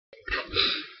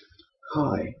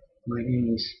Hi, my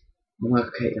name is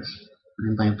Omega Chaos,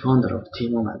 and I'm founder of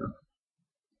Team Omega.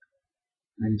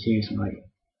 And here's my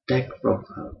deck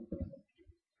profile.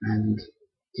 And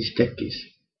this deck is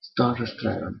Stardust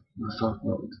Dragon, Assault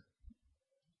Mode.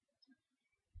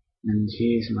 And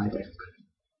here's my deck.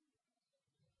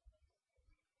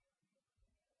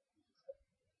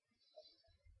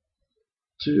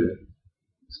 Two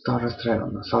Stardust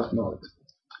Dragon, Assault Mode.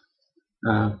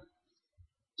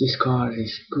 This card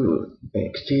is good,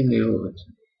 extremely good.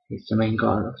 It's the main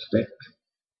card of the deck,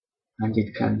 and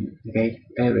it can negate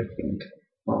everything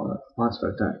for once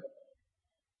per turn.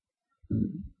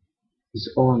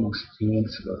 It's almost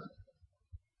invincible,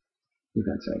 you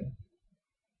can say.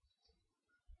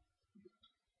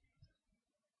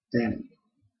 Then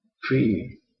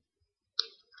free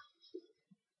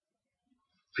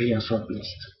assault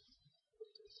list.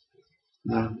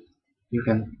 You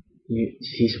can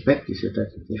his effect is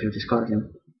that if you discard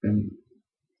him, then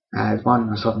add one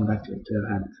assault back to your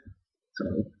hand. So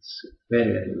it's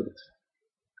very good.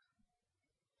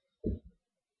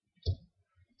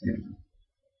 Then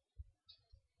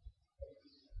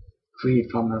free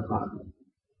Plumber card.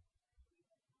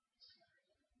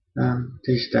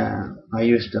 I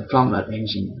use the Plumber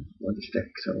engine for this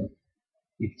deck, so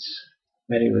it's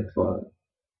very good for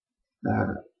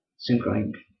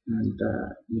Synchron, and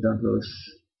you don't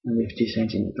lose. And with this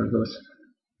engine, you don't lose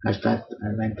as that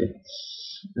advantage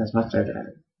as much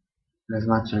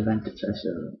advantage as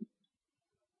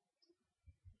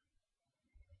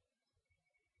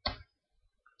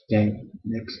okay.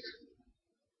 Next,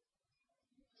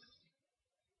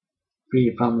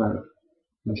 free Plumber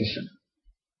Magician.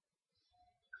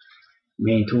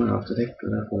 Main tuner of the deck,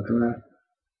 for tuner.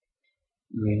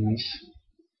 Very nice.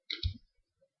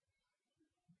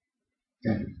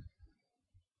 Then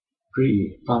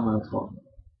free Plumber form.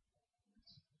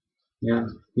 Yeah,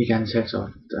 we can set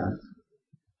off the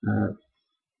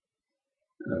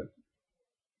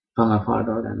Plumber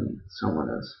Firedog and someone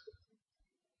else.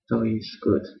 So he's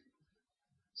good.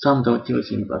 Some don't use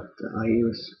him, but I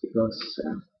use because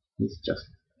he's just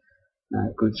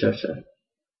a good searcher.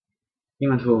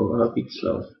 Even though a bit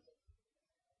slow.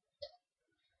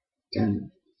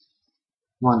 Then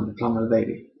one Plumber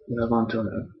Baby with a one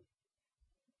tuner.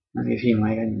 And with him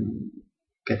I can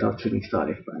get off shooting star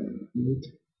if I need.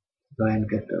 Go and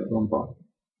get the combo.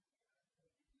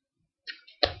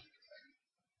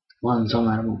 One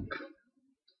Summer Monk.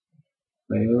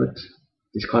 Very good.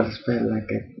 Discard a spell and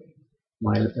get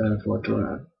my level 4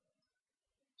 tuner.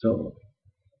 So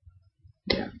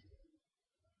yeah.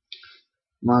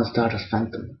 One Stardust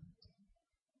Phantom.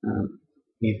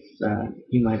 With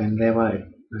him I can revive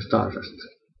a Stardust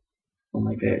from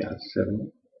my graveyard,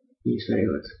 so he's very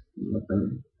good.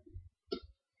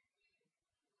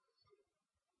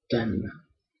 Then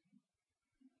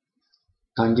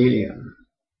Dandelion.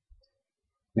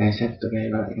 When I sent to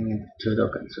graveyard I can get 2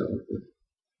 tokens, so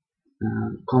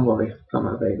combo with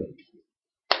Plumber Baby.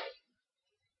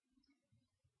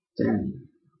 Then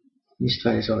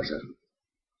Mistfire Sorcerer.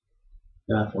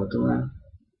 Level 4 tuner.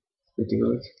 Pretty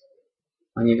good.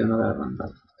 I need another one,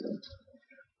 but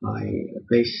I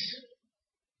replace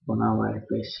for now. I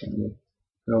replace him with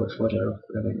Rose Water of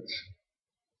Revenge.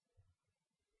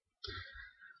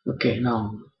 Okay,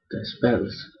 now the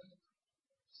spells.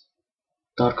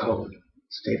 Dark Hole,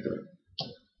 staple.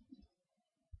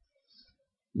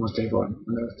 Most Reborn,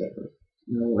 another staple.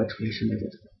 No explanation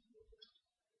needed.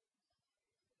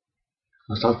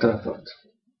 Assault Teleport.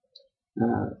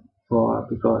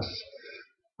 Because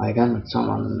I can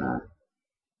summon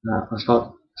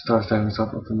Assault Stardust Dragon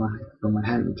from my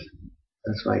hand.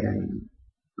 That's why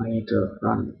I need to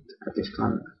run it at this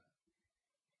turn.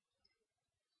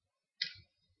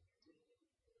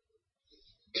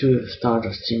 Two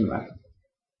Stardust Shimmer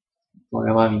for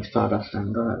reviving Stardust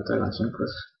and Dragon Synchron.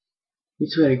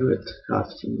 It's very good card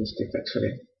in this deck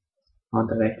actually.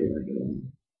 Underrated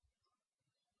again.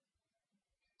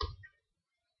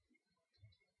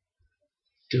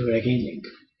 Two Regaining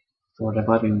for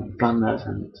reviving my Plumbers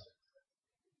and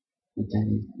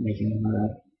then making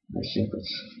another nice Synchron.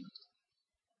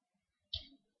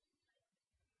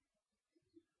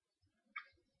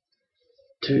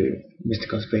 Two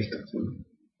Mystical Space Typhoon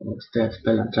for Stat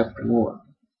Spell and Trap Removal.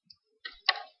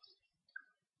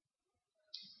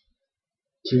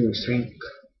 Two Shrink.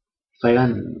 If I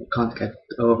can't get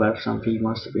over some free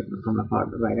monster from a part,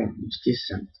 I can use this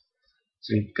and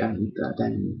Shrink and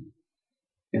then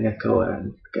can get over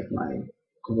and get my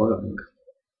combo going.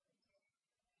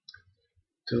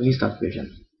 To instant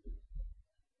vision.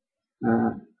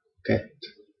 Get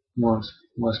more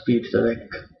speed to the deck.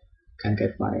 Can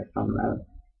get my thumbnail.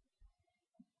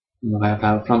 If I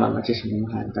have from a magician in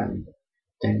my hand,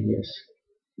 then use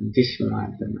this in my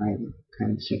hand, then I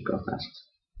can synchro fast.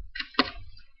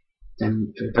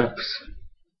 Then 2 taps,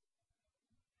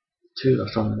 2 or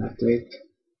something activate.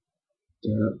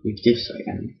 With this I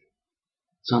can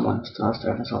summon Stardust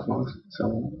Dragon soft mode,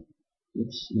 so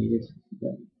it's needed.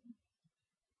 Yeah.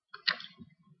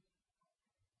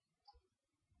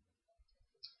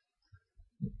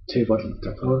 2 bottom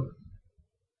tap hole,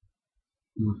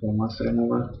 4 monster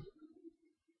removal,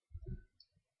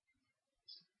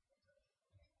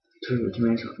 2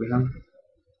 Dimension of Vision,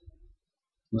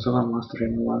 also 1 monster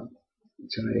removal,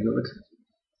 it's very good.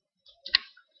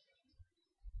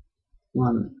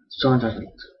 1 Strong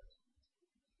Judgement,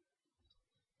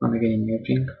 1 again in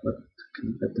Pink, but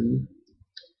can better me.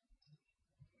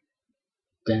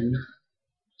 Then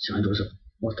Tools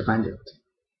of The Bandit,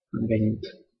 1 again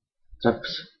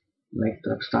traps, make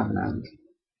trap stun and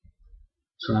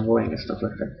so I'm going and stuff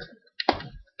like that.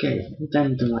 Okay,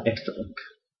 then to my extra deck.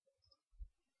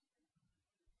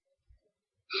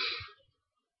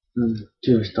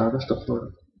 2 Stardust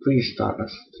or 3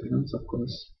 Stardust Dragons, of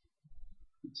course.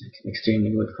 It's an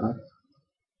extremely good card.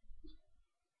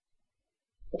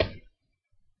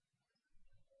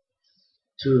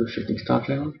 2 Shooting Star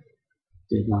Dragon.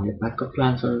 Did my backup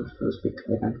plan, so first pick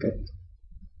I can't get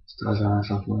Stars and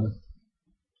stuff more.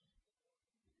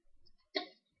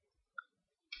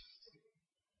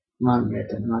 1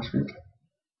 Dragon Archfiend.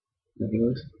 Very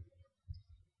good.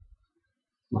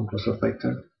 1 Colossal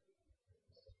Fighter.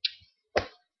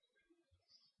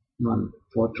 1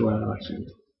 4 Ruler Archfiend.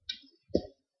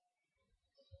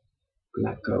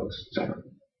 Black Rose Dragon.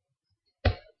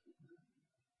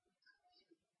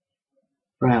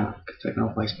 Brian Dragon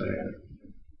of Ice Barrier.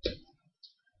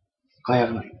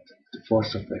 Fire Knight, the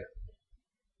Force of Breath.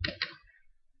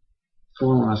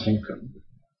 4 mana Synchron,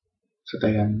 so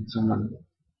they can summon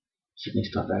Shooting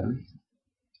Star Dragon.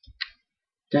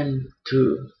 Then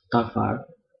 2 Starfire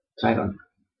Dragon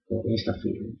for insta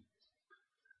feeling.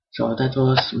 So that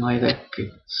was my deck.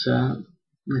 It's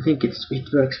I think it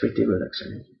works pretty good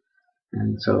actually.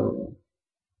 And so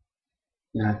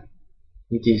yeah,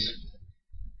 it is.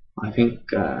 I think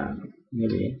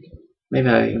maybe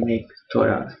I make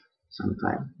tutorial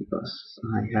sometime because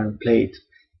I have played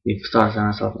with Stars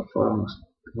and Alpha for almost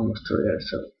 2 years.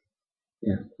 So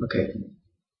yeah, okay.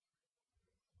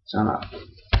 So now.